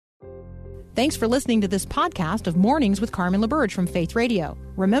Thanks for listening to this podcast of Mornings with Carmen LaBerge from Faith Radio.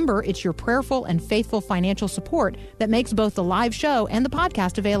 Remember, it's your prayerful and faithful financial support that makes both the live show and the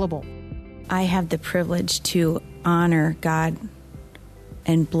podcast available. I have the privilege to honor God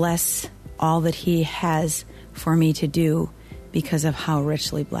and bless all that He has for me to do because of how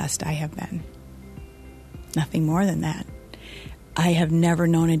richly blessed I have been. Nothing more than that. I have never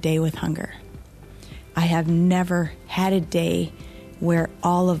known a day with hunger. I have never had a day where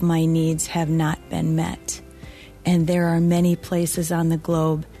all of my needs have not been met. And there are many places on the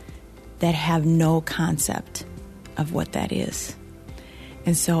globe that have no concept of what that is.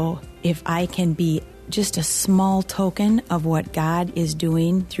 And so if I can be just a small token of what God is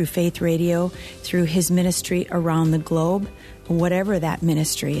doing through Faith Radio, through His ministry around the globe, whatever that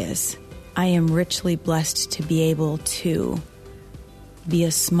ministry is, I am richly blessed to be able to be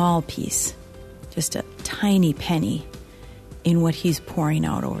a small piece, just a tiny penny in what He's pouring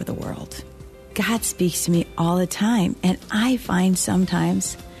out over the world. God speaks to me all the time, and I find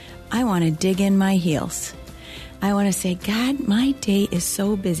sometimes I want to dig in my heels. I want to say, God, my day is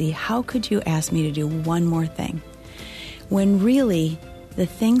so busy. How could you ask me to do one more thing? When really, the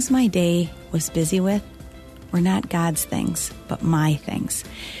things my day was busy with were not God's things, but my things.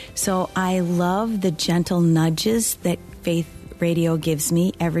 So I love the gentle nudges that Faith Radio gives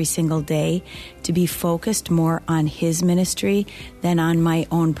me every single day to be focused more on His ministry than on my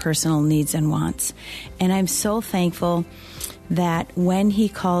own personal needs and wants. And I'm so thankful that when He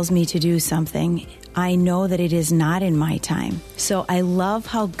calls me to do something, I know that it is not in my time. So I love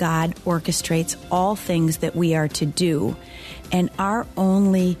how God orchestrates all things that we are to do. And our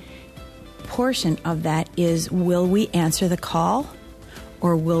only portion of that is, will we answer the call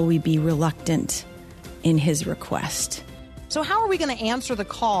or will we be reluctant in His request? So how are we going to answer the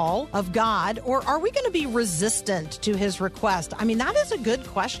call of God, or are we going to be resistant to His request? I mean, that is a good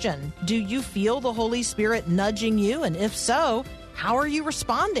question. Do you feel the Holy Spirit nudging you? And if so, how are you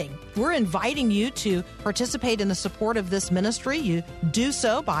responding? We're inviting you to participate in the support of this ministry. You do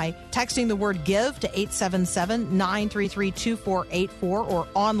so by texting the word GIVE to 877-933-2484 or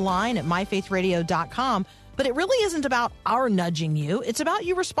online at myfaithradio.com. But it really isn't about our nudging you. It's about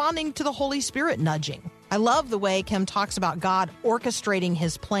you responding to the Holy Spirit nudging. I love the way Kim talks about God orchestrating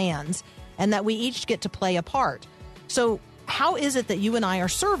His plans and that we each get to play a part. So how is it that you and I are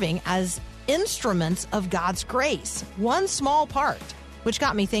serving as instruments of God's grace? One small part, which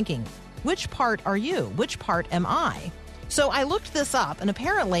got me thinking, which part are you? Which part am I? So I looked this up, and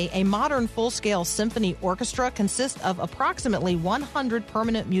apparently a modern full-scale symphony orchestra consists of approximately 100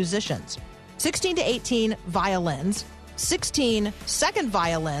 permanent musicians, 16 to 18 violins, 16 second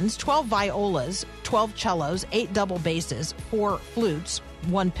violins, 12 violas, 12 cellos, 8 double basses, 4 flutes,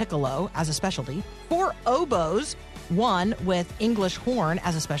 1 piccolo as a specialty, 4 oboes, 1 with English horn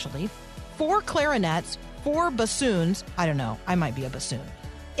as a specialty, 4 clarinets, 4 bassoons. I don't know, I might be a bassoon.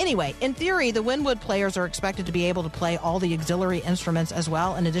 Anyway, in theory, the Winwood players are expected to be able to play all the auxiliary instruments as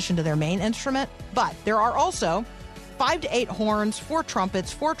well, in addition to their main instrument. But there are also 5 to 8 horns, 4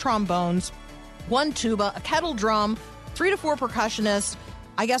 trumpets, 4 trombones, 1 tuba, a kettle drum, 3 to 4 percussionists.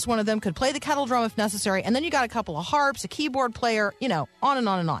 I guess one of them could play the kettle drum if necessary. And then you got a couple of harps, a keyboard player, on and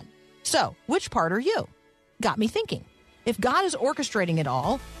on and on. So, which part are you? Got me thinking. If God is orchestrating it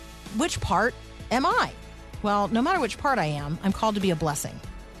all, which part am I? Well, no matter which part I am, I'm called to be a blessing.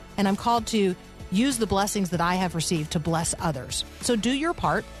 And I'm called to use the blessings that I have received to bless others. So do your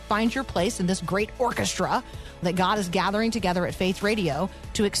part, find your place in this great orchestra that God is gathering together at Faith Radio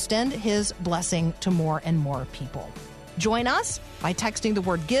to extend His blessing to more and more people. Join us by texting the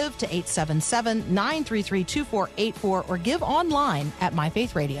word GIVE to 877-933-2484 or give online at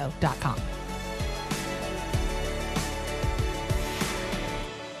myfaithradio.com.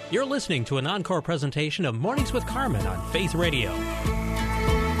 You're listening to an encore presentation of Mornings with Carmen on Faith Radio.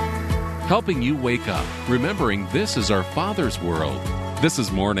 Helping you wake up, remembering this is our Father's world. This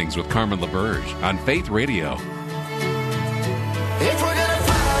is Mornings with Carmen LaBerge on Faith Radio. If we're gonna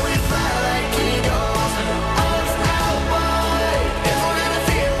fly, we fly like eagles. Arms out wide. If we're gonna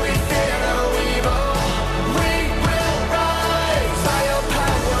fear, we fear no evil. We will rise. By your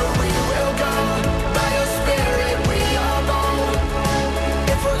power we will go. By your spirit we are bold.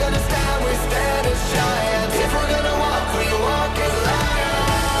 If we're gonna stand, we stand as giants. If we're gonna walk, we walk as lions.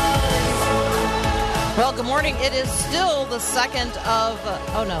 Well, good morning. It is still the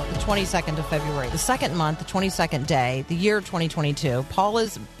 22nd of February, the second month, the 22nd day, the year 2022.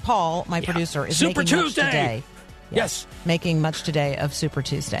 Paul, my producer, is Super making Tuesday. much today. Yes. Making much today of Super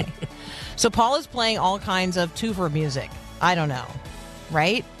Tuesday. So Paul is playing all kinds of twofer music. I don't know,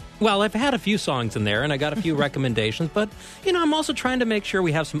 right? Well, I've had a few songs in there, and I got a few recommendations, but, I'm also trying to make sure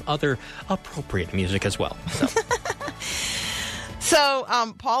we have some other appropriate music as well. So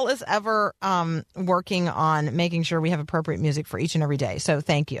Paul is ever working on making sure we have appropriate music for each and every day. So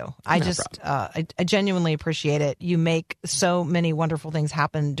thank you. I genuinely appreciate it. You make so many wonderful things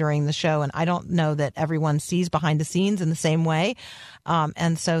happen during the show, and I don't know that everyone sees behind the scenes in the same way.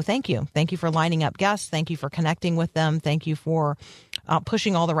 And so thank you. Thank you for lining up guests. Thank you for connecting with them. Thank you for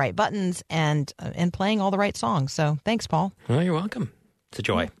pushing all the right buttons and playing all the right songs. So thanks, Paul. Well, you're welcome. It's a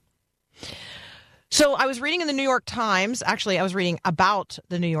joy. So I was reading in the New York Times. Actually, I was reading about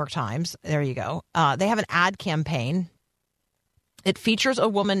the New York Times. There you go. They have an ad campaign. It features a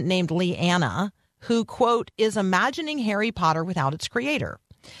woman named Leanna who, quote, is imagining Harry Potter without its creator.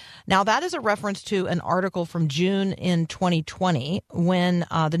 Now, that is a reference to an article from June in 2020 when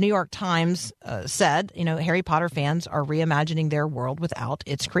the New York Times said, Harry Potter fans are reimagining their world without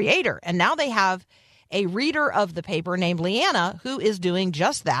its creator. And now they have a reader of the paper named Leanna who is doing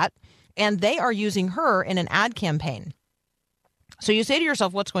just that. And they are using her in an ad campaign. So you say to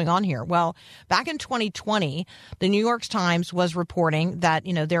yourself, what's going on here? Well, back in 2020, the New York Times was reporting that,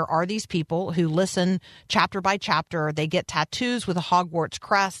 there are these people who listen chapter by chapter. They get tattoos with a Hogwarts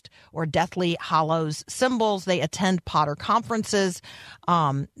crest or Deathly Hallows symbols. They attend Potter conferences.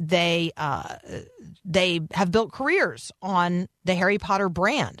 They have built careers on the Harry Potter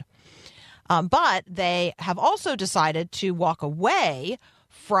brand. But they have also decided to walk away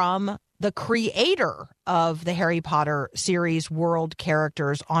from the creator of the Harry Potter series, world,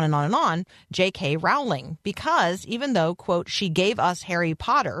 characters, on and on and on, J.K. Rowling, because even though, quote, she gave us Harry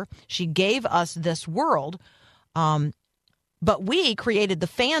Potter, she gave us this world, but we created the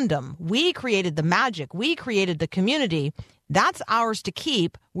fandom, we created the magic, we created the community. That's ours to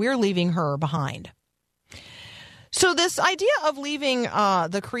keep. We're leaving her behind. So this idea of leaving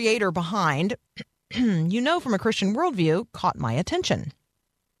the creator behind, from a Christian worldview, caught my attention.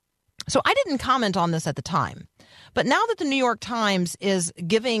 So I didn't comment on this at the time, but now that the New York Times is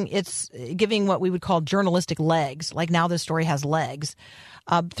giving what we would call journalistic legs, like now this story has legs,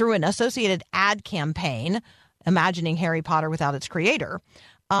 through an associated ad campaign, imagining Harry Potter without its creator,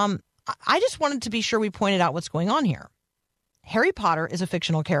 I just wanted to be sure we pointed out what's going on here. Harry Potter is a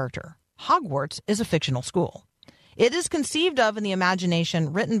fictional character. Hogwarts is a fictional school. It is conceived of in the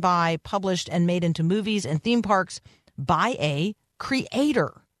imagination, written by, published, and made into movies and theme parks by a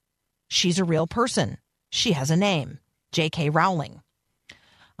creator. She's a real person. She has a name, J.K. Rowling.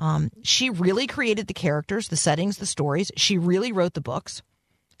 She really created the characters, the settings, the stories. She really wrote the books.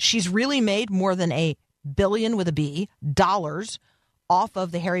 She's really made more than $1 billion with a B dollars off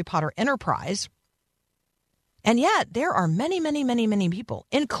of the Harry Potter enterprise. And yet there are many, many, many, many people,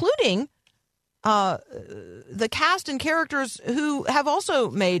 including the cast and characters who have also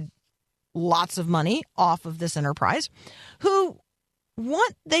made lots of money off of this enterprise, who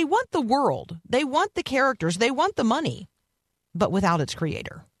want the world, they want the characters, they want the money, but without its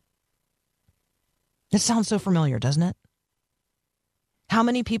creator. It sounds so familiar, doesn't it? How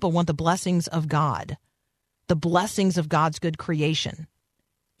many people want the blessings of God, the blessings of God's good creation?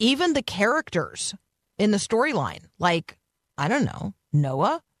 Even the characters in the storyline, like, I don't know,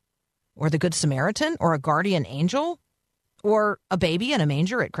 Noah, or the Good Samaritan, or a guardian angel, or a baby in a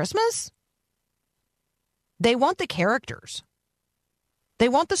manger at Christmas. They want the characters. They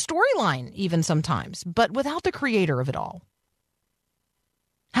want the storyline even sometimes, but without the creator of it all.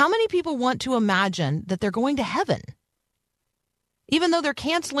 How many people want to imagine that they're going to heaven, even though they're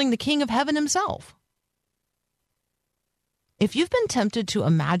canceling the King of Heaven himself? If you've been tempted to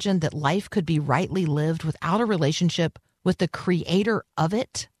imagine that life could be rightly lived without a relationship with the creator of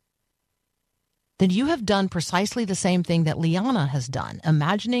it, then you have done precisely the same thing that Liana has done,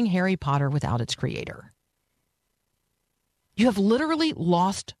 imagining Harry Potter without its creator. You have literally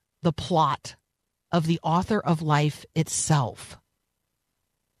lost the plot of the author of life itself.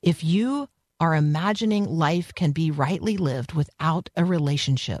 If you are imagining life can be rightly lived without a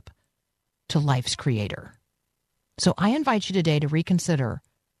relationship to life's creator. So I invite you today to reconsider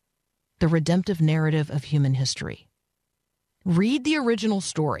the redemptive narrative of human history. Read the original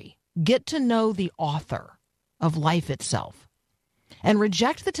story. Get to know the author of life itself. And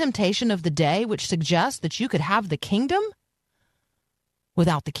reject the temptation of the day which suggests that you could have the kingdom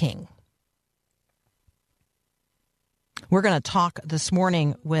without the king. We're going to talk this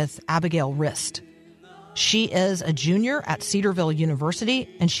morning with Abigail Rist. She is a junior at Cedarville University,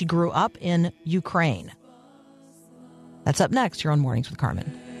 and she grew up in Ukraine. That's up next here on Mornings with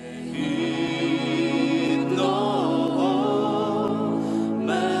Carmen.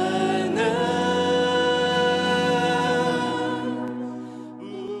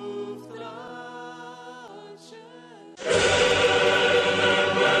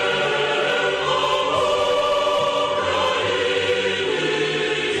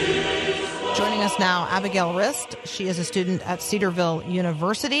 now Abigail Rist. She is a student at Cedarville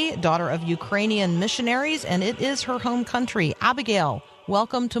University, daughter of Ukrainian missionaries, and it is her home country. Abigail,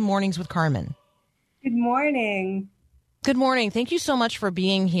 welcome to Mornings with Carmen. Good morning. Good morning. Thank you so much for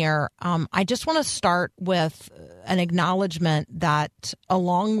being here. I just want to start with an acknowledgement that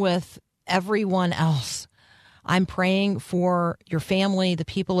along with everyone else, I'm praying for your family, the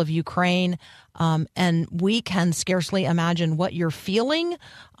people of Ukraine, and we can scarcely imagine what you're feeling.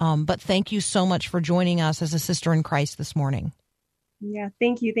 But thank you so much for joining us as a sister in Christ this morning. Yeah,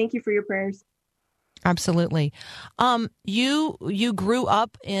 thank you. Thank you for your prayers. Absolutely. You grew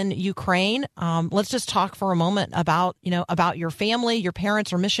up in Ukraine. Let's just talk for a moment about your family. Your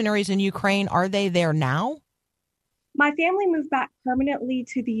parents are missionaries in Ukraine. Are they there now? My family moved back permanently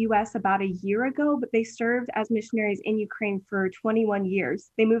to the U.S. about a year ago, but they served as missionaries in Ukraine for 21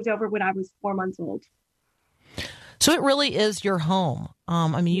 years. They moved over when I was 4 months old. So it really is your home.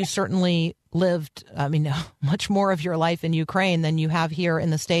 You certainly lived, much more of your life in Ukraine than you have here in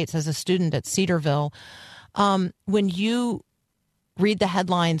the States as a student at Cedarville. When you read the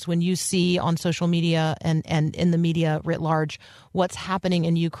headlines, when you see on social media and in the media writ large what's happening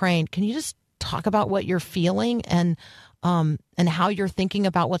in Ukraine, can you just talk about what you're feeling and how you're thinking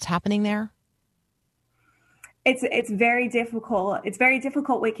about what's happening there? It's very difficult. It's very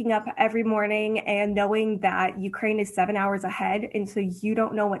difficult waking up every morning and knowing that Ukraine is 7 hours ahead. And so you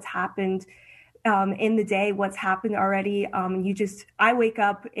don't know what's happened in the day, what's happened already. I wake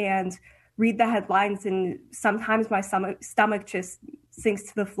up and read the headlines and sometimes my stomach just sinks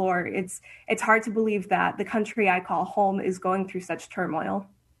to the floor. It's hard to believe that the country I call home is going through such turmoil.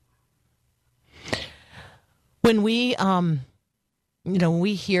 When we, when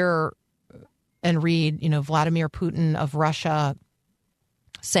we hear and read, Vladimir Putin of Russia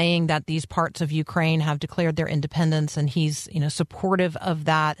saying that these parts of Ukraine have declared their independence and he's, supportive of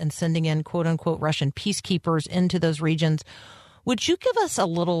that and sending in quote unquote Russian peacekeepers into those regions. Would you give us a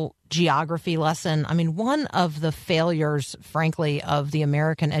little geography lesson? I mean, one of the failures, frankly, of the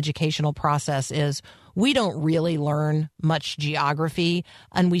American educational process is we don't really learn much geography,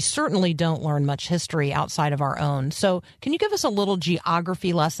 and we certainly don't learn much history outside of our own. So can you give us a little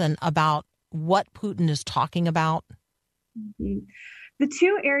geography lesson about what Putin is talking about? Mm-hmm. The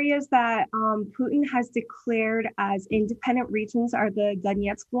two areas that Putin has declared as independent regions are the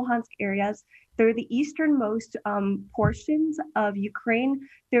Donetsk, Luhansk areas. They're the easternmost portions of Ukraine.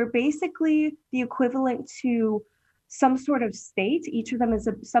 They're basically the equivalent to some sort of state. Each of them is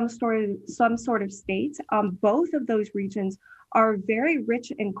some sort of state. Both of those regions are very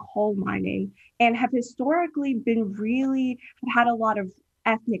rich in coal mining and have historically had a lot of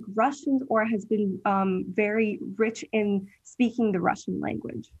ethnic Russians or has been very rich in speaking the Russian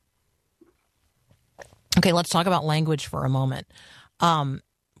language. Okay, let's talk about language for a moment.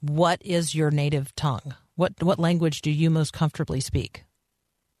 What is your native tongue? What language do you most comfortably speak?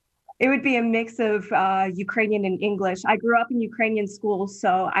 It would be a mix of Ukrainian and English. I grew up in Ukrainian school,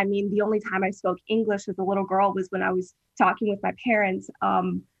 so the only time I spoke English as a little girl was when I was talking with my parents.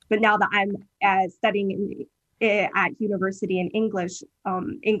 But now that I'm studying at university in English,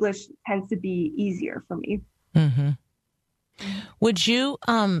 English tends to be easier for me. Mm-hmm. Would you,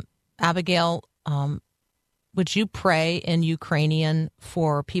 Abigail, would you pray in Ukrainian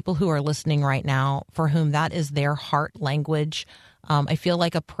for people who are listening right now, for whom that is their heart language? I feel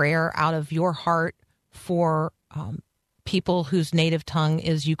like a prayer out of your heart for people whose native tongue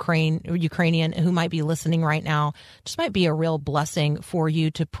is Ukrainian, who might be listening right now, just might be a real blessing for you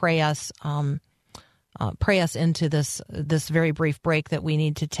to pray us into this very brief break that we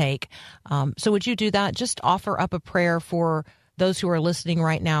need to take. So would you do that? Just offer up a prayer for those who are listening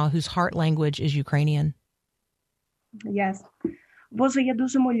right now whose heart language is Ukrainian. Yes. Боже, я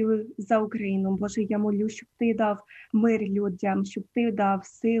дуже молю за Україну. Боже, я молю, щоб ти дав мир людям, щоб ти дав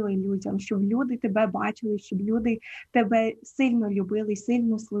сили людям, щоб люди тебе бачили, щоб люди тебе сильно любили,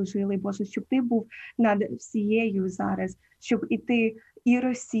 сильно служили. Боже, щоб ти був над всією зараз, щоб і ти і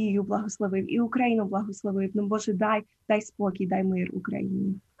Росію благословив, і Україну благословив. Боже, дай спокій, дай мир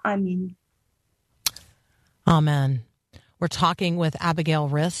Україні. Амінь. Amen. We're talking with Abigail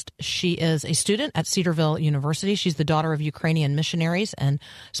Rist. She is a student at Cedarville University. She's the daughter of Ukrainian missionaries and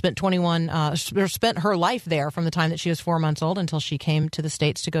spent her life there from the time that she was 4 months old until she came to the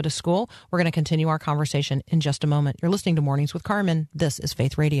States to go to school. We're going to continue our conversation in just a moment. You're listening to Mornings with Carmen. This is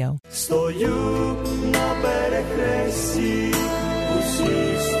Faith Radio.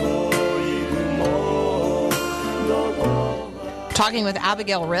 Talking with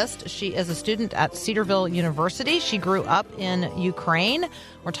Abigail Rist. She is a student at Cedarville University. She grew up in Ukraine.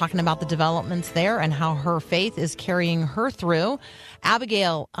 We're talking about the developments there and how her faith is carrying her through.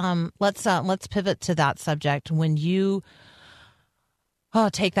 Abigail, let's pivot to that subject. When you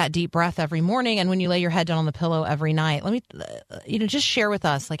take that deep breath every morning and when you lay your head down on the pillow every night, let me just share with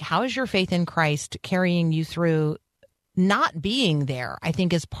us, like, how is your faith in Christ carrying you through? Not being there, I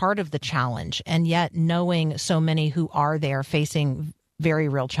think, is part of the challenge, and yet knowing so many who are there facing very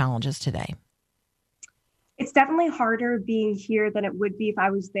real challenges today. It's definitely harder being here than it would be if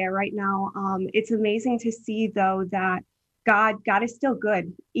I was there right now. It's amazing to see, though, that God is still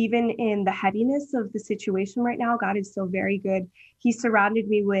good. Even in the heaviness of the situation right now, God is still very good. He surrounded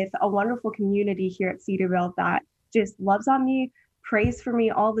me with a wonderful community here at Cedarville that just loves on me, prays for me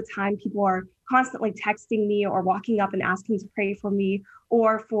all the time. People are constantly texting me or walking up and asking to pray for me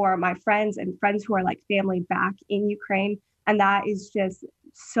or for my friends and friends who are like family back in Ukraine. And that is just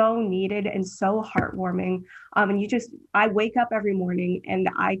so needed and so heartwarming. And I wake up every morning and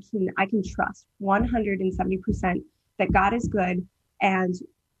I can trust 170% that God is good and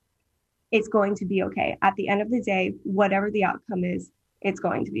it's going to be okay. At the end of the day, whatever the outcome is, it's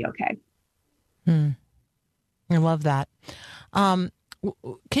going to be okay. I love that.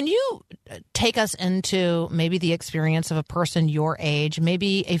 Can you take us into maybe the experience of a person your age,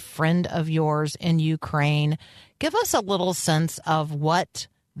 maybe a friend of yours in Ukraine? Give us a little sense of what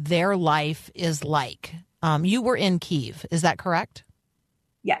their life is like. You were in Kyiv, is that correct?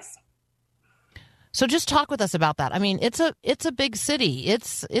 Yes. So just talk with us about that. I mean, it's a big city.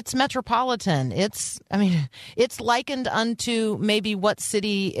 It's metropolitan. It's likened unto maybe what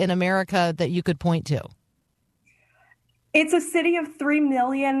city in America that you could point to? It's a city of 3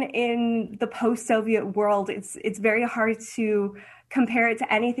 million in the post-Soviet world. It's very hard to compare it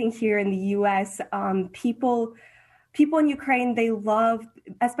to anything here in the U.S. People in Ukraine, they love,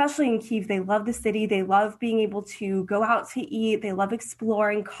 especially in Kyiv, they love the city. They love being able to go out to eat. They love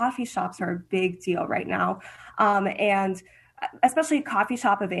exploring. Coffee shops are a big deal right now. And especially coffee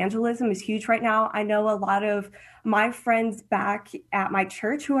shop evangelism is huge right now. I know a lot of my friends back at my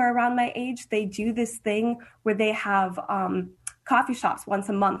church who are around my age, they do this thing where they have coffee shops once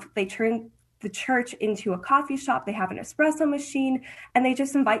a month. They turn the church into a coffee shop. They have an espresso machine, and they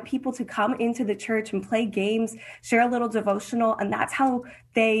just invite people to come into the church and play games, share a little devotional. And that's how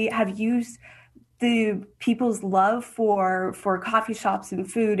they have used the people's love for coffee shops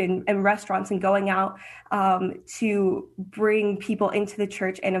and food and restaurants and going out to bring people into the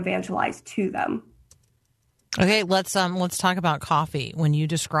church and evangelize to them. Okay, let's talk about coffee. When you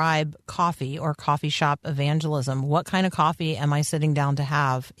describe coffee or coffee shop evangelism, what kind of coffee am I sitting down to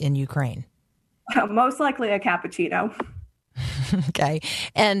have in Ukraine? Most likely a cappuccino. Okay,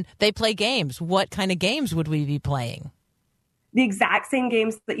 and they play games. What kind of games would we be playing? The exact same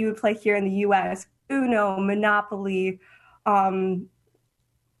games that you would play here in the U.S. Uno, Monopoly,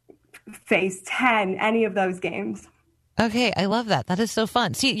 Phase 10, any of those games. Okay, I love that. That is so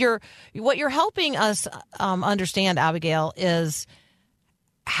fun. See, what you're helping us understand, Abigail, is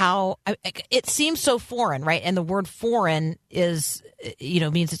how it seems so foreign, right? And the word foreign is,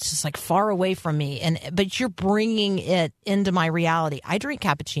 means it's just like far away from me. But you're bringing it into my reality. I drink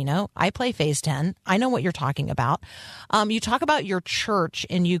cappuccino. I play Phase 10. I know what you're talking about. You talk about your church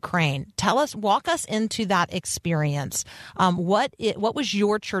in Ukraine. Walk us into that experience. What was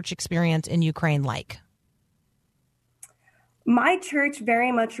your church experience in Ukraine like? My church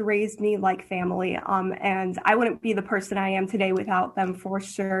very much raised me like family, and I wouldn't be the person I am today without them, for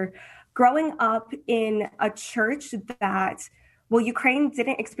sure. Growing up in a church Ukraine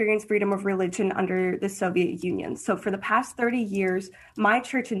didn't experience freedom of religion under the Soviet Union. So for the past 30 years, my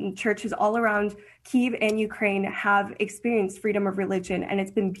church and churches all around Kyiv and Ukraine have experienced freedom of religion, and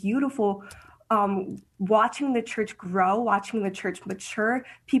it's been beautiful. Watching the church grow, watching the church mature.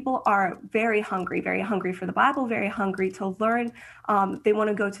 People are very hungry for the Bible, very hungry to learn. They want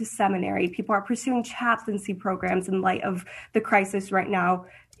to go to seminary. People are pursuing chaplaincy programs in light of the crisis right now.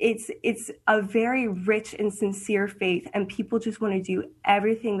 It's a very rich and sincere faith, and people just want to do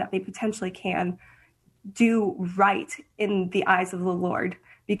everything that they potentially can do right in the eyes of the Lord,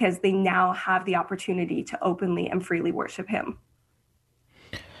 because they now have the opportunity to openly and freely worship Him.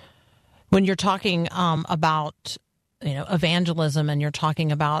 When you're talking about, evangelism, and you're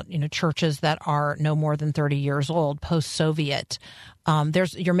talking about, churches that are no more than 30 years old, post-Soviet,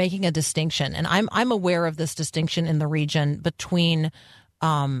 you're making a distinction, and I'm aware of this distinction in the region between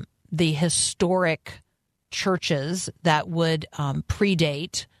the historic churches that would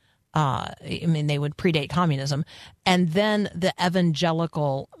predate. They would predate communism, and then the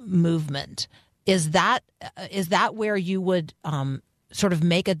evangelical movement. Is that where you would sort of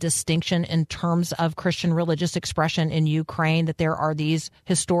make a distinction in terms of Christian religious expression in Ukraine, that there are these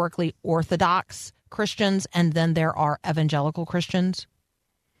historically Orthodox Christians and then there are evangelical Christians?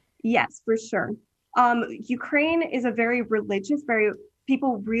 Yes, for sure. Ukraine is a very religious,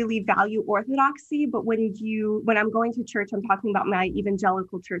 people really value orthodoxy, but when I'm going to church, I'm talking about my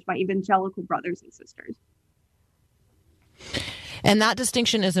evangelical church, my evangelical brothers and sisters. And that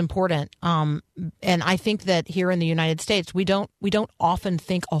distinction is important. And I think that here in the United States, we don't often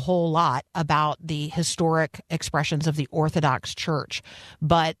think a whole lot about the historic expressions of the Orthodox Church.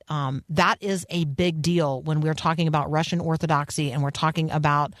 But that is a big deal when we're talking about Russian Orthodoxy and we're talking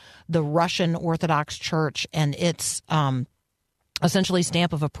about the Russian Orthodox Church and its essentially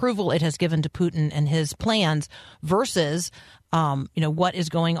stamp of approval it has given to Putin and his plans versus what is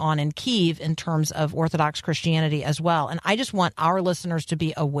going on in Kyiv in terms of Orthodox Christianity as well. And I just want our listeners to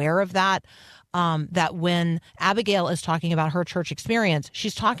be aware of that, that when Abigail is talking about her church experience,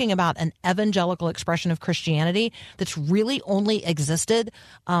 she's talking about an evangelical expression of Christianity that's really only existed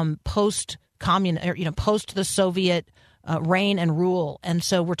post the Soviet reign and rule. And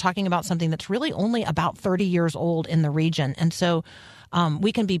so we're talking about something that's really only about 30 years old in the region. And so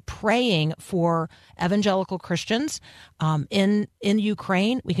we can be praying for evangelical Christians in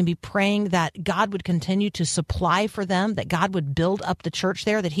Ukraine. We can be praying that God would continue to supply for them, that God would build up the church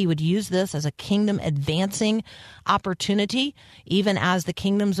there, that he would use this as a kingdom advancing opportunity, even as the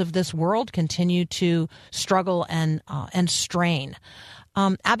kingdoms of this world continue to struggle and strain.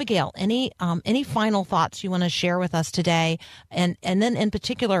 Abigail, any final thoughts you want to share with us today? And then in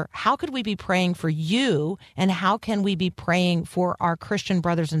particular, how could we be praying for you and how can we be praying for our Christian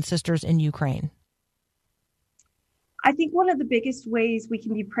brothers and sisters in Ukraine? I think one of the biggest ways we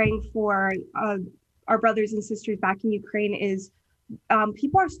can be praying for our brothers and sisters back in Ukraine is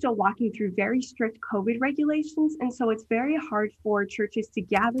people are still walking through very strict COVID regulations. And so it's very hard for churches to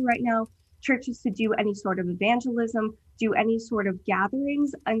gather right now, churches to do any sort of evangelism, do any sort of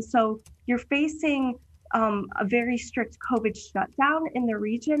gatherings. And so you're facing a very strict COVID shutdown in the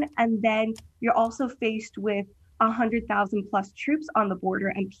region. And then you're also faced with 100,000 plus troops on the border,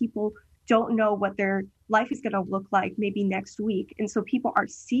 and people don't know what their life is going to look like maybe next week. And so people are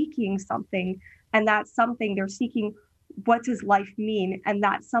seeking something, and that's something they're seeking. What does life mean? And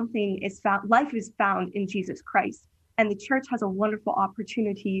that something is found. Life is found in Jesus Christ. And the church has a wonderful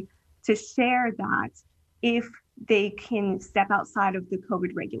opportunity to share that if they can step outside of the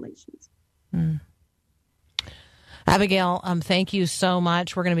COVID regulations. Abigail, thank you so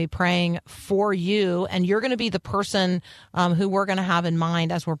much. We're going to be praying for you, and you're going to be the person who we're going to have in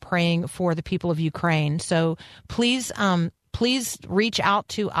mind as we're praying for the people of Ukraine. So please reach out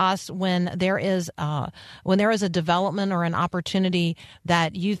to us when there is a development or an opportunity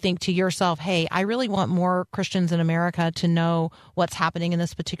that you think to yourself, hey, I really want more Christians in America to know what's happening in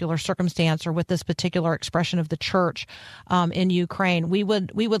this particular circumstance or with this particular expression of the church in Ukraine. We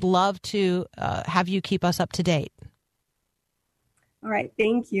would love to have you keep us up to date. All right.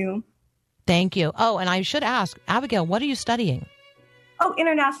 Thank you. Thank you. Oh, and I should ask, Abigail, what are you studying? Oh,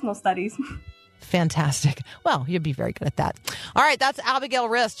 international studies. Fantastic. Well, you'd be very good at that. All right, that's Abigail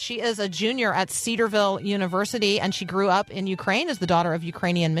Rist. She is a junior at Cedarville University, and she grew up in Ukraine as the daughter of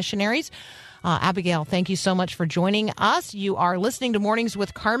Ukrainian missionaries. Abigail, thank you so much for joining us. You are listening to Mornings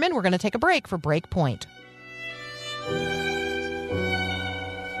with Carmen. We're going to take a break for Breakpoint.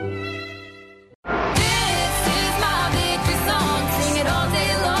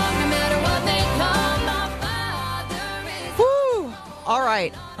 All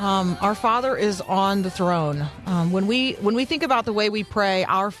right. Our Father is on the throne. When we think about the way we pray,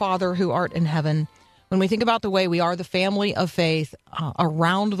 Our Father who art in heaven, when we think about the way we are the family of faith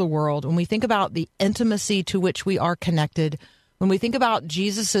around the world, when we think about the intimacy to which we are connected, when we think about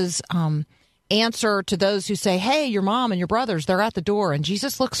Jesus's answer to those who say, hey, your mom and your brothers, they're at the door. And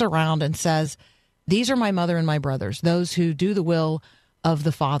Jesus looks around and says, these are my mother and my brothers, those who do the will of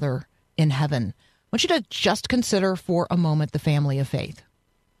the Father in heaven. I want you to just consider for a moment the family of faith.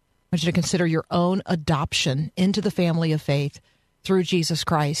 I want you to consider your own adoption into the family of faith through Jesus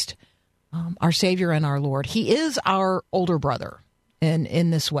Christ, our Savior and our Lord. He is our older brother in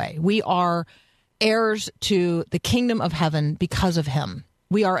this way. We are heirs to the kingdom of heaven because of him.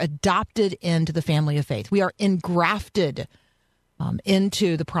 We are adopted into the family of faith. We are engrafted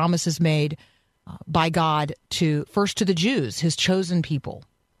into the promises made by God first to the Jews, his chosen people.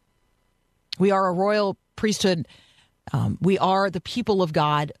 We are a royal priesthood. We are the people of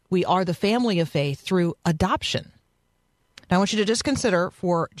God. We are the family of faith through adoption. Now, I want you to just consider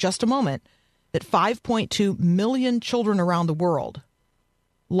for just a moment that 5.2 million children around the world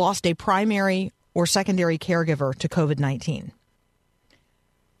lost a primary or secondary caregiver to COVID-19.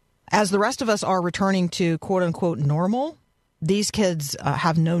 As the rest of us are returning to quote-unquote normal, these kids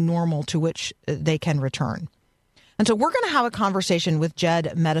have no normal to which they can return. And so we're going to have a conversation with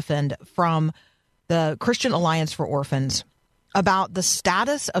Jed Medefend from the Christian Alliance for Orphans about the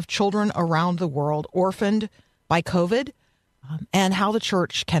status of children around the world orphaned by COVID and how the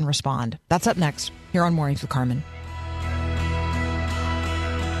church can respond. That's up next here on Mornings with Carmen.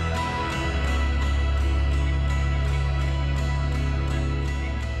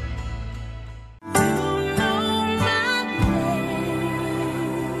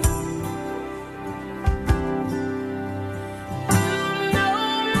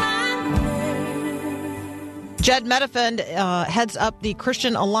 Jed Medefend heads up the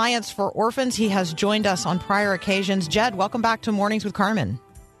Christian Alliance for Orphans. He has joined us on prior occasions. Jed, welcome back to Mornings with Carmen.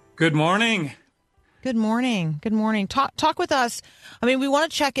 Good morning. Good morning. Good morning. Talk with us. I mean, we want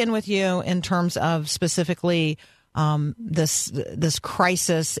to check in with you in terms of specifically this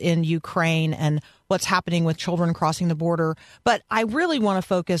crisis in Ukraine and what's happening with children crossing the border. But I really want to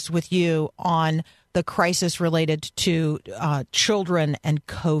focus with you on the crisis related to children and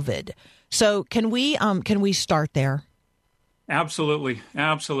COVID. So can we start there? Absolutely,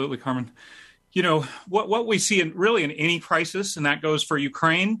 Carmen. You know, what we see in any crisis, and that goes for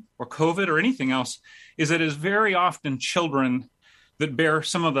Ukraine or COVID or anything else, is that it is very often children that bear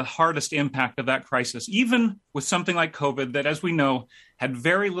some of the hardest impact of that crisis, even with something like COVID that, as we know, had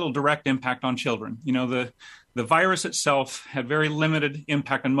very little direct impact on children. You know, the virus itself had very limited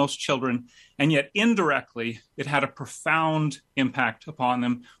impact on most children, and yet indirectly it had a profound impact upon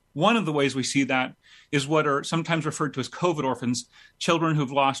them. One of the ways we see that is what are sometimes referred to as COVID orphans, children who've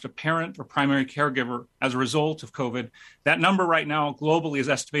lost a parent or primary caregiver as a result of COVID. That number right now globally is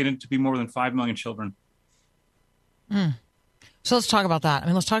estimated to be more than 5 million children. So let's talk about that. I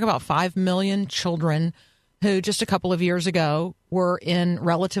mean, let's talk about 5 million children who just a couple of years ago were in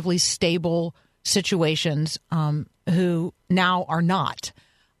relatively stable situations who now are not.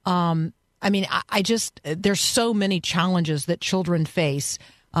 I mean, I just, there's so many challenges that children face.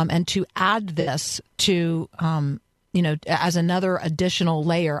 And to add this to, as another additional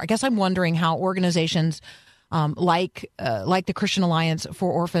layer, I guess I'm wondering how organizations like the Christian Alliance for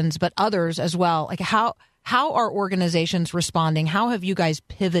Orphans, but others as well, like how are organizations responding? How have you guys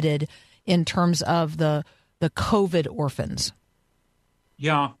pivoted in terms of the COVID orphans?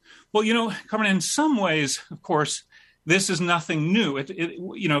 Yeah. Well, Carmen, in some ways, of course, this is nothing new.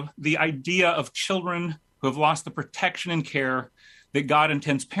 The idea of children who have lost the protection and care that God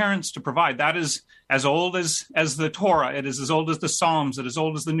intends parents to provide. That is as old as the Torah. It is as old as the Psalms. It is as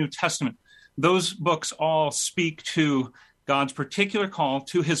old as the New Testament. Those books all speak to God's particular call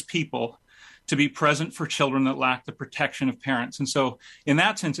to his people to be present for children that lack the protection of parents. And so in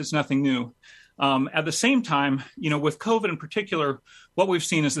that sense, it's nothing new. At the same time, with COVID in particular, what we've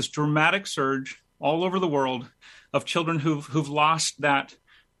seen is this dramatic surge all over the world of children who've lost that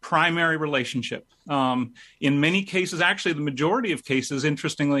primary relationship. In many cases, actually the majority of cases,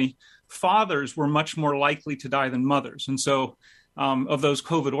 interestingly, fathers were much more likely to die than mothers. And so of those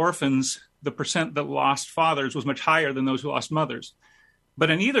COVID orphans, the percent that lost fathers was much higher than those who lost mothers.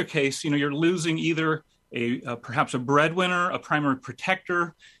 But in either case, you're losing either perhaps a breadwinner, a primary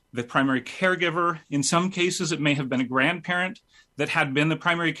protector, the primary caregiver. In some cases, it may have been a grandparent that had been the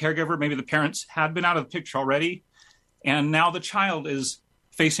primary caregiver. Maybe the parents had been out of the picture already. And now the child is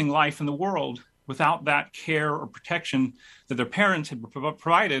facing life in the world without that care or protection that their parents had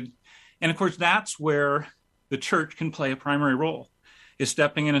provided. And of course, that's where the church can play a primary role, is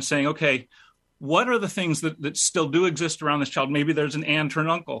stepping in and saying, okay, what are the things that still do exist around this child? Maybe there's an aunt or an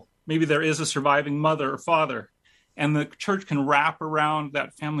uncle. Maybe there is a surviving mother or father. And the church can wrap around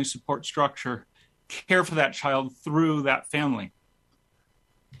that family support structure, care for that child through that family.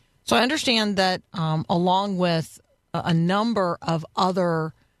 So I understand that along with a number of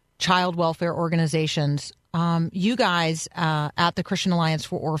other child welfare organizations, you guys at the Christian Alliance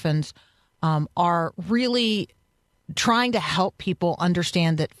for Orphans are really trying to help people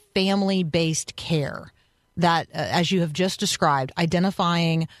understand that family-based care, that as you have just described,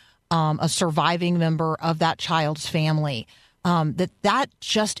 identifying a surviving member of that child's family, that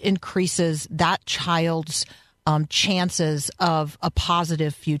just increases that child's chances of a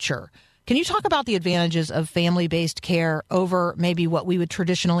positive future. Can you talk about the advantages of family-based care over maybe what we would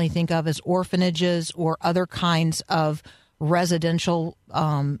traditionally think of as orphanages or other kinds of residential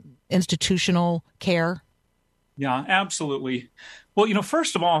institutional care? Yeah, absolutely. Well,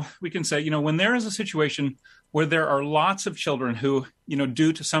 first of all, we can say, when there is a situation where there are lots of children who,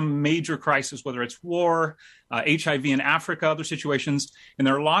 due to some major crisis, whether it's war, HIV in Africa, other situations, and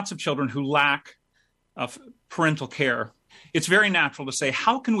there are lots of children who lack of parental care, it's very natural to say,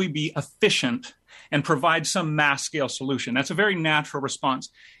 how can we be efficient and provide some mass scale solution? That's a very natural response.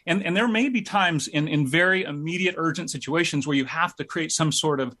 And there may be times in very immediate, urgent situations where you have to create some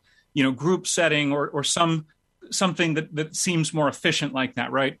sort of, group setting or something that seems more efficient like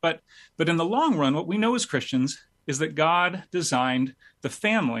that, right? But in the long run, what we know as Christians is that God designed the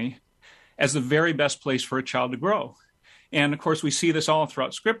family as the very best place for a child to grow. And of course, we see this all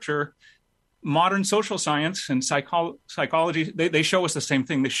throughout Scripture. Modern social science and psychology, they show us the same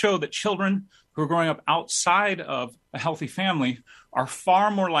thing. They show that children who are growing up outside of a healthy family are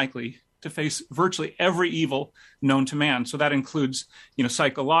far more likely to face virtually every evil known to man. So that includes,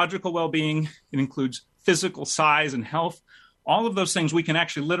 psychological well-being. It includes physical size and health. All of those things we can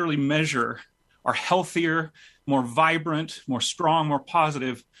actually literally measure are healthier, more vibrant, more strong, more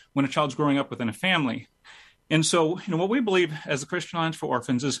positive when a child's growing up within a family. And so, what we believe as the Christian Alliance for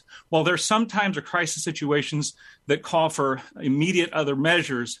Orphans is, while there sometimes are crisis situations that call for immediate other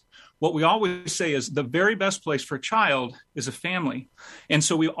measures, what we always say is the very best place for a child is a family. And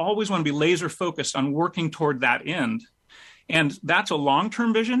so we always want to be laser focused on working toward that end. And that's a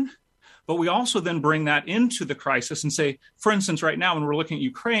long-term vision, but we also then bring that into the crisis and say, for instance, right now when we're looking at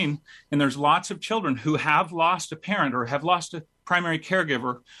Ukraine, and there's lots of children who have lost a parent or have lost a primary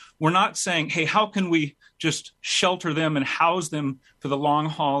caregiver, we're not saying, hey, how can we just shelter them and house them for the long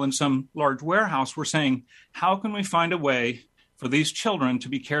haul in some large warehouse? We're saying, how can we find a way for these children to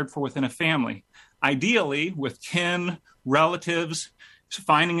be cared for within a family? Ideally, with kin, relatives,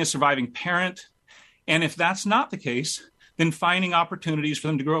 finding a surviving parent. And if that's not the case, then finding opportunities for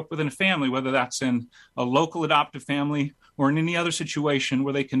them to grow up within a family, whether that's in a local adoptive family or in any other situation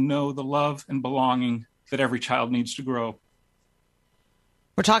where they can know the love and belonging that every child needs to grow.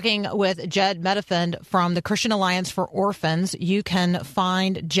 We're talking with Jed Medefend from the Christian Alliance for Orphans. You can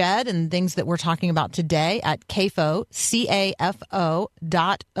find Jed and things that we're talking about today at CAFO, CAFO.org.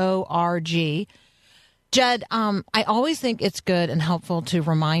 Jed, I always think it's good and helpful to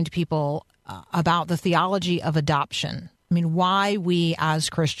remind people about the theology of adoption. I mean, why we as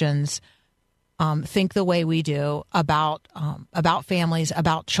Christians think the way we do about families,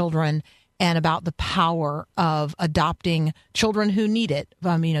 about children, and about the power of adopting children who need it.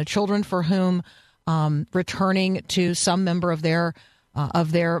 Children for whom returning to some member of their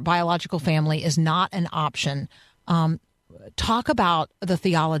biological family is not an option. Talk about the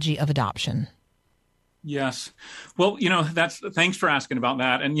theology of adoption. Yes. Well, thanks for asking about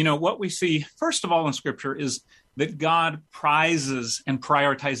that. And, what we see, first of all, in Scripture is that God prizes and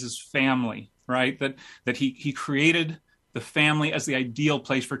prioritizes family, right? That he created the family as the ideal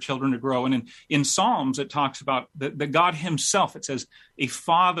place for children to grow. And in Psalms, it talks about that God himself, it says, a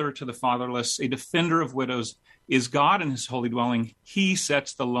father to the fatherless, a defender of widows, is God in his holy dwelling. He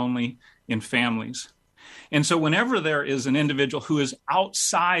sets the lonely in families. And so whenever there is an individual who is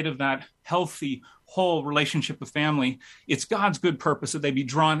outside of that healthy, whole relationship with family, it's God's good purpose that they be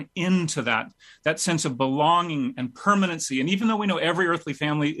drawn into that sense of belonging and permanency. And even though we know every earthly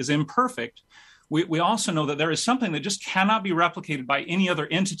family is imperfect, we also know that there is something that just cannot be replicated by any other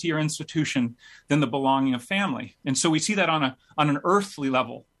entity or institution than the belonging of family. And so we see that on an earthly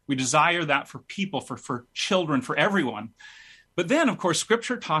level. We desire that for people, for children, for everyone. But then, of course,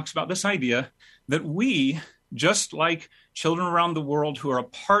 Scripture talks about this idea that we, just like children around the world who are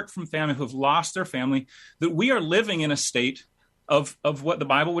apart from family, who have lost their family, that we are living in a state of what the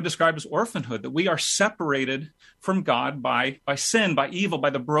Bible would describe as orphanhood, that we are separated from God by sin, by evil, by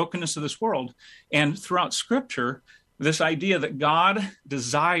the brokenness of this world. And throughout Scripture, this idea that God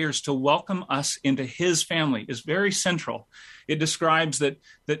desires to welcome us into his family is very central. It describes that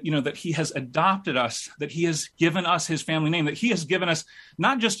he has adopted us, that he has given us his family name, that he has given us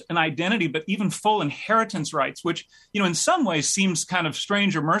not just an identity, but even full inheritance rights, which, in some ways seems kind of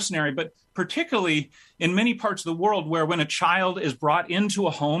strange or mercenary, but particularly in many parts of the world where when a child is brought into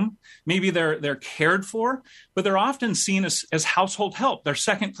a home, maybe they're cared for, but they're often seen as household help. They're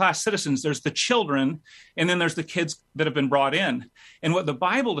second-class citizens. There's the children, and then there's the kids that have been brought in. And what the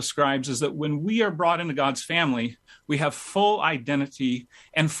Bible describes is that when we are brought into God's family, we have full identity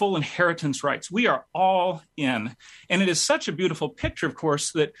and full inheritance rights. We are all in. And it is such a beautiful picture, of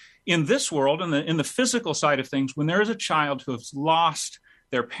course, that in this world, in the physical side of things, when there is a child who has lost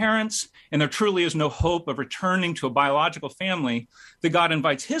their parents and there truly is no hope of returning to a biological family, that God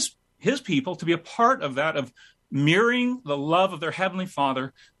invites his people to be a part of that, of mirroring the love of their Heavenly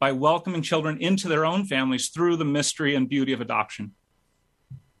Father by welcoming children into their own families through the mystery and beauty of adoption.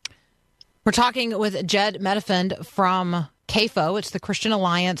 We're talking with Jed Medefend from CAFO. It's the Christian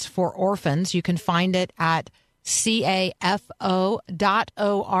Alliance for Orphans. You can find it at cafo.org.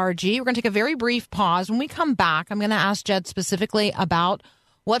 We're going to take a very brief pause. When we come back, I'm going to ask Jed specifically about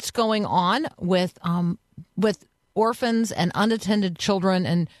what's going on with orphans and unattended children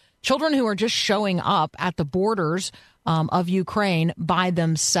and children who are just showing up at the borders of Ukraine by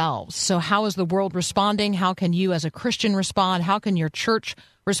themselves. So how is the world responding? How can you as a Christian respond? How can your church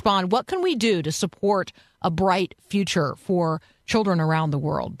respond? What can we do to support a bright future for children around the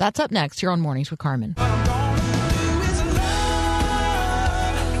world? That's up next here on Mornings with Carmen.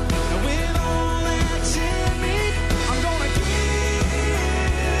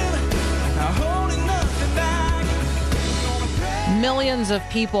 Millions of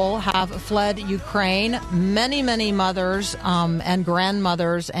people have fled Ukraine. Many, many mothers and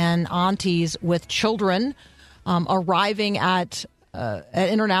grandmothers and aunties with children arriving at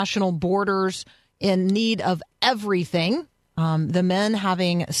international borders in need of everything. The men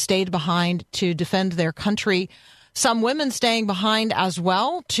having stayed behind to defend their country. Some women staying behind as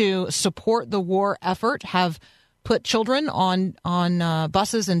well to support the war effort have put children on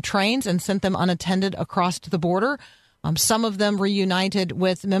buses and trains and sent them unattended across the border. Some of them reunited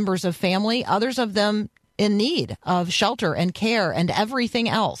with members of family, others of them in need of shelter and care and everything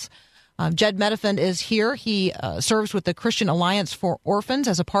else. Jed Medefend is here. He serves with the Christian Alliance for Orphans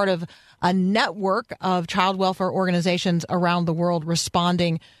as a part of a network of child welfare organizations around the world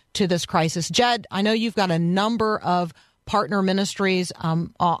responding to this crisis. Jed, I know you've got a number of partner ministries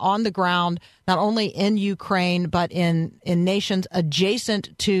on the ground, not only in Ukraine, but in nations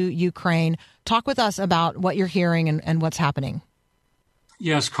adjacent to Ukraine. Talk with us about what you're hearing and what's happening.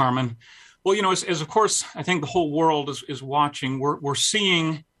 Yes, Carmen. Well, as of course, I think the whole world is watching. We're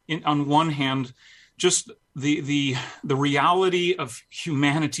seeing, on one hand, just the reality of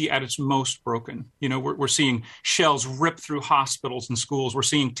humanity at its most broken. We're seeing shells rip through hospitals and schools. We're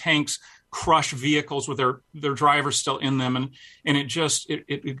seeing tanks crush vehicles with their drivers still in them, and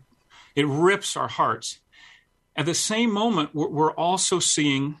it rips our hearts. At the same moment, we're also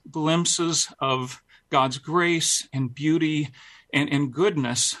seeing glimpses of God's grace and beauty and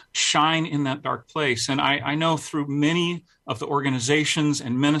goodness shine in that dark place. And I know through many of the organizations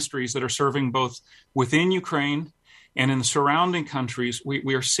and ministries that are serving both within Ukraine and in the surrounding countries,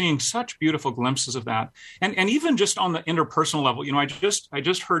 we are seeing such beautiful glimpses of that. And even just on the interpersonal level, I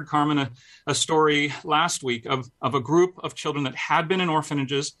just heard, Carmen, a story last week of a group of children that had been in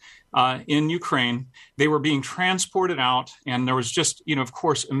orphanages in Ukraine. They were being transported out, and there was just, of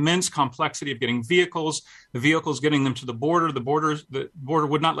course, immense complexity of getting vehicles, the vehicles getting them to the border. The border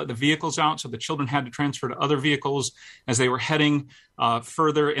would not let the vehicles out, so the children had to transfer to other vehicles as they were heading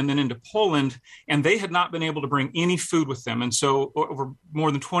further and then into Poland, and they had not been able to bring any food with them. And so over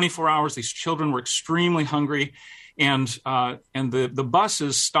more than 24 hours, these children were extremely hungry. And the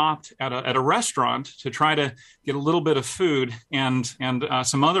buses stopped at a restaurant to try to get a little bit of food and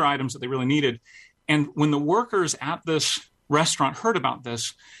some other items that they really needed. And when the workers at this restaurant heard about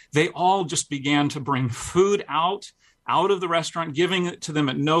this, they all just began to bring food out of the restaurant, giving it to them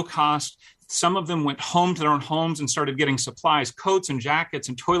at no cost. Some of them went home to their own homes and started getting supplies, coats and jackets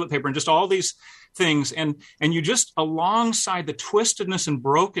and toilet paper and just all these things. And you just, alongside the twistedness and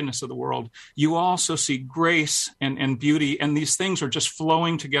brokenness of the world, you also see grace and beauty. And these things are just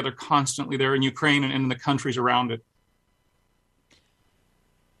flowing together constantly there in Ukraine and in the countries around it.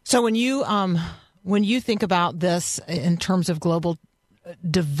 So when you think about this in terms of global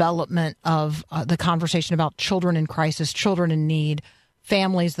development of the conversation about children in crisis, children in need,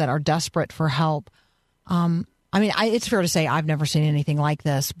 families that are desperate for help, it's fair to say I've never seen anything like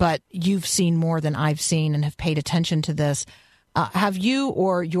this, but you've seen more than I've seen and have paid attention to this. Have you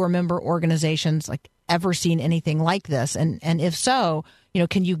or your member organizations ever seen anything like this? And if so,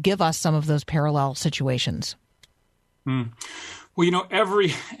 can you give us some of those parallel situations? Well,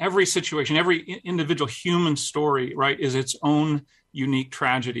 every situation, every individual human story, right, is its own unique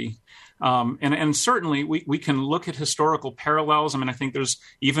tragedy. And certainly we can look at historical parallels. I think there's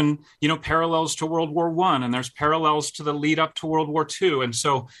even, parallels to World War I, and there's parallels to the lead up to World War II. And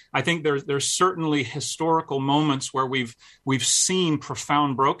so I think there's certainly historical moments where we've seen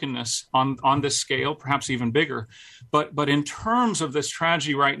profound brokenness on this scale, perhaps even bigger. But in terms of this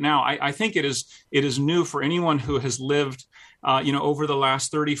tragedy right now, I think it is new for anyone who has lived over the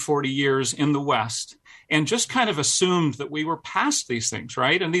last 30, 40 years in the West, and just kind of assumed that we were past these things,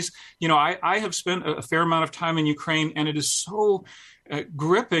 right? And these, I have spent a fair amount of time in Ukraine, and it is so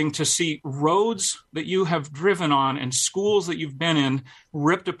gripping to see roads that you have driven on and schools that you've been in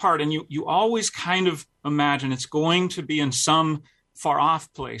ripped apart. And you always kind of imagine it's going to be in some far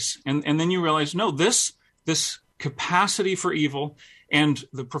off place. And then you realize, no, this capacity for evil and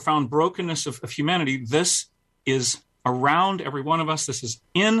the profound brokenness of humanity, this is around every one of us. This is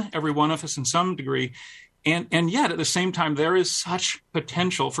in every one of us in some degree. And yet, at the same time, there is such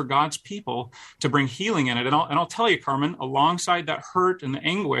potential for God's people to bring healing in it. And I'll tell you, Carmen, alongside that hurt and the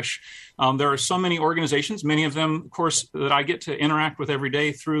anguish, there are so many organizations, many of them, of course, that I get to interact with every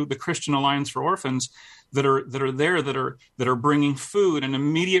day through the Christian Alliance for Orphans, that are bringing food and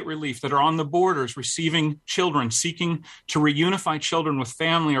immediate relief, that are on the borders, receiving children, seeking to reunify children with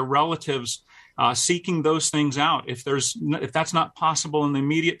family or relatives, seeking those things out. If that's not possible in the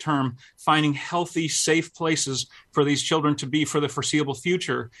immediate term, finding healthy, safe places for these children to be for the foreseeable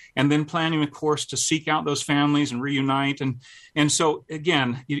future, and then planning a course to seek out those families and reunite. And so,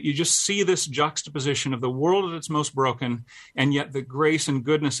 again, you just see this juxtaposition of the world at its most broken, and yet the grace and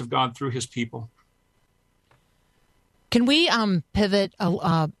goodness of God through his people. Can we pivot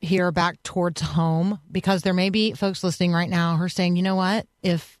here back towards home? Because there may be folks listening right now who are saying, you know what,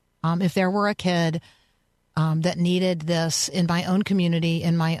 if there were a kid that needed this in my own community,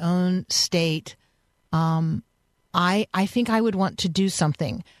 in my own state, I think I would want to do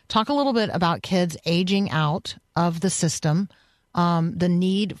something. Talk a little bit about kids aging out of the system, the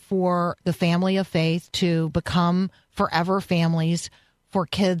need for the family of faith to become forever families for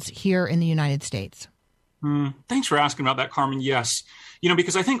kids here in the United States. Thanks for asking about that, Carmen. Yes.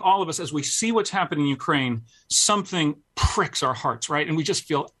 Because I think all of us, as we see what's happening in Ukraine, something pricks our hearts, right? And we just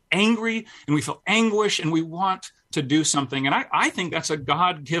feel angry and we feel anguish and we want to do something. And I think that's a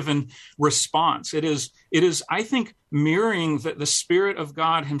God-given response. It is, I think, mirroring the Spirit of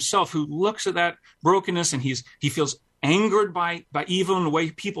God himself, who looks at that brokenness and he feels angered by evil and the way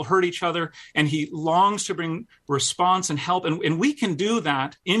people hurt each other, and he longs to bring response and help. And we can do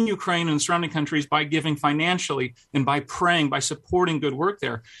that in Ukraine and surrounding countries by giving financially and by praying, by supporting good work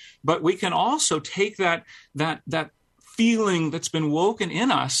there. But we can also take that feeling that's been woken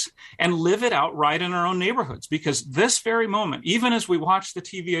in us and live it out right in our own neighborhoods. Because this very moment, even as we watch the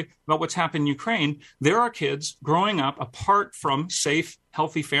TV about what's happened in Ukraine, there are kids growing up apart from safe,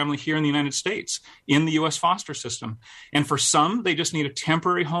 healthy family here in the United States, in the U.S. foster system. And for some, they just need a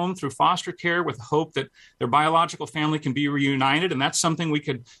temporary home through foster care with the hope that their biological family can be reunited. And that's something we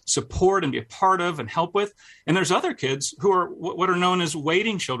could support and be a part of and help with. And there's other kids who are what are known as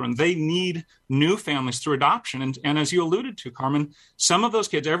waiting children. They need new families through adoption. And as you alluded to, Carmen, some of those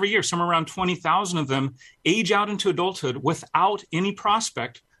kids every year, somewhere around 20,000 of them, age out into adulthood without any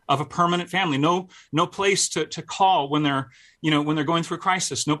prospect of a permanent family, no place to call when they're going through a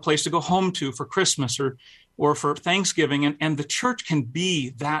crisis, no place to go home to for Christmas or for Thanksgiving. And the church can be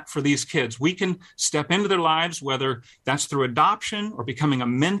that for these kids. We can step into their lives, whether that's through adoption or becoming a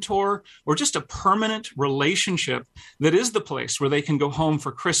mentor or just a permanent relationship that is the place where they can go home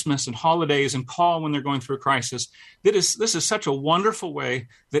for Christmas and holidays and call when they're going through a crisis. This is such a wonderful way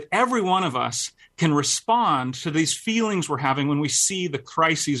that every one of us can respond to these feelings we're having when we see the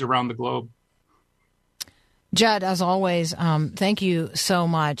crises around the globe. Jed, as always, thank you so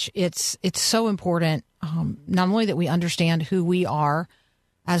much. It's so important, not only that we understand who we are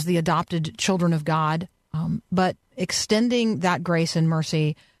as the adopted children of God, but extending that grace and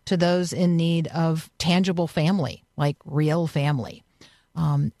mercy to those in need of tangible family, like real family.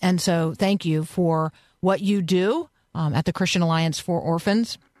 And so thank you for what you do at the Christian Alliance for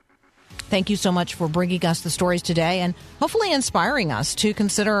Orphans. Thank you so much for bringing us the stories today and hopefully inspiring us to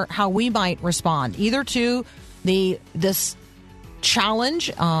consider how we might respond either to this challenge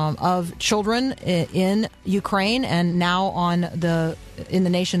of children in Ukraine and now in the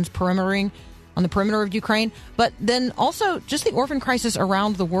nation's perimeter of Ukraine, but then also just the orphan crisis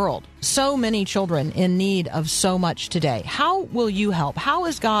around the world. So many children in need of so much today. How will you help? How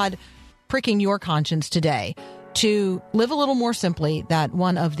is God pricking your conscience today to live a little more simply, that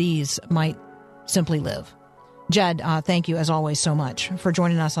one of these might simply live? Jed, thank you as always so much for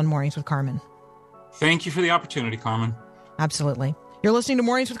joining us on Mornings with Carmen. Thank you for the opportunity, Carmen. Absolutely. You're listening to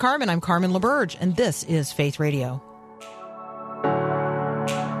Mornings with Carmen. I'm Carmen LaBerge, and this is Faith Radio.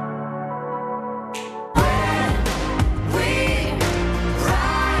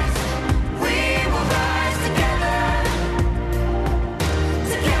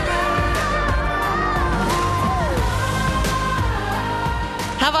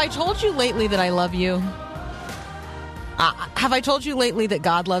 Have I told you lately that I love you? Have I told you lately that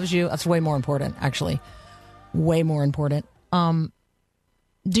God loves you? That's way more important, actually. Way more important.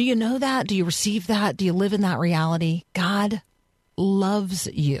 Do you know that? Do you receive that? Do you live in that reality? God loves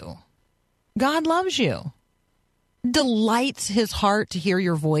you. God loves you. Delights his heart to hear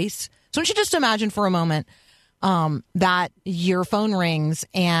your voice. So don't you just imagine for a moment that your phone rings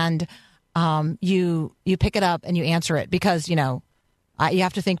and you pick it up and you answer it because, you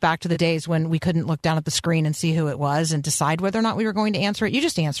have to think back to the days when we couldn't look down at the screen and see who it was and decide whether or not we were going to answer it. You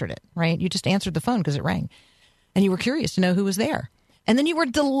just answered it, right? You just answered the phone because it rang. And you were curious to know who was there. And then you were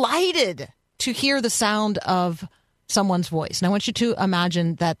delighted to hear the sound of someone's voice. And I want you to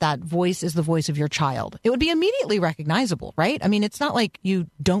imagine that voice is the voice of your child. It would be immediately recognizable, right? I mean, it's not like you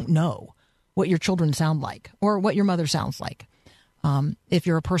don't know what your children sound like or what your mother sounds like if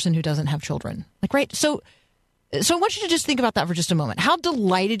you're a person who doesn't have children. Like, right? So I want you to just think about that for just a moment. How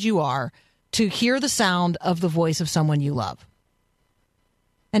delighted you are to hear the sound of the voice of someone you love.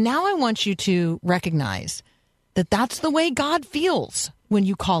 And now I want you to recognize that that's the way God feels when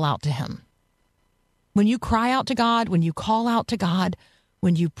you call out to him. When you cry out to God, when you call out to God,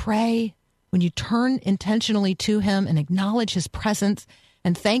 when you pray, when you turn intentionally to him and acknowledge his presence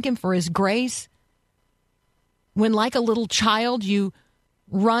and thank him for his grace, when like a little child you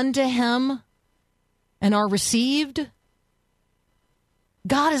run to him and are received,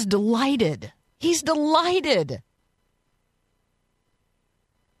 God is delighted. He's delighted.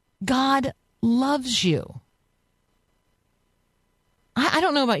 God loves you. I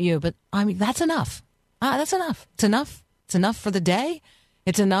don't know about you, but I mean, that's enough. That's enough. It's enough. It's enough for the day.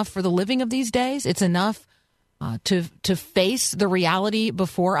 It's enough for the living of these days. It's enough to face the reality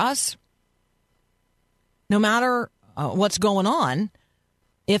before us. No matter what's going on,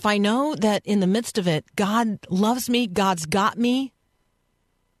 if I know that in the midst of it, God loves me, God's got me,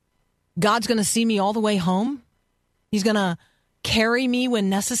 God's going to see me all the way home, he's going to carry me when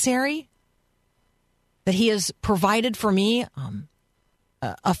necessary, that he has provided for me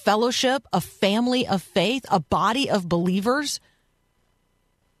a fellowship, a family of faith, a body of believers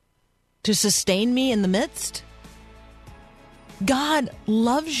to sustain me in the midst. God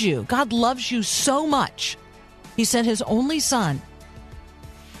loves you. God loves you so much. He sent his only son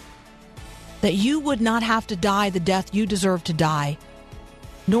that you would not have to die the death you deserve to die,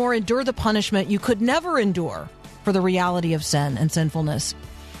 nor endure the punishment you could never endure for the reality of sin and sinfulness.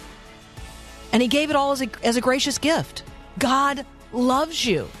 And he gave it all as a gracious gift. God loves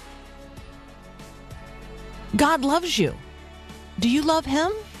you. God loves you. Do you love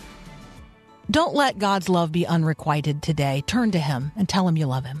him? Don't let God's love be unrequited today. Turn to him and tell him you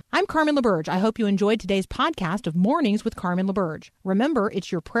love him. I'm Carmen LaBerge. I hope you enjoyed today's podcast of Mornings with Carmen LaBerge. Remember,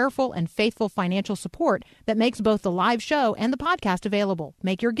 it's your prayerful and faithful financial support that makes both the live show and the podcast available.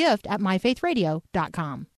 Make your gift at myfaithradio.com.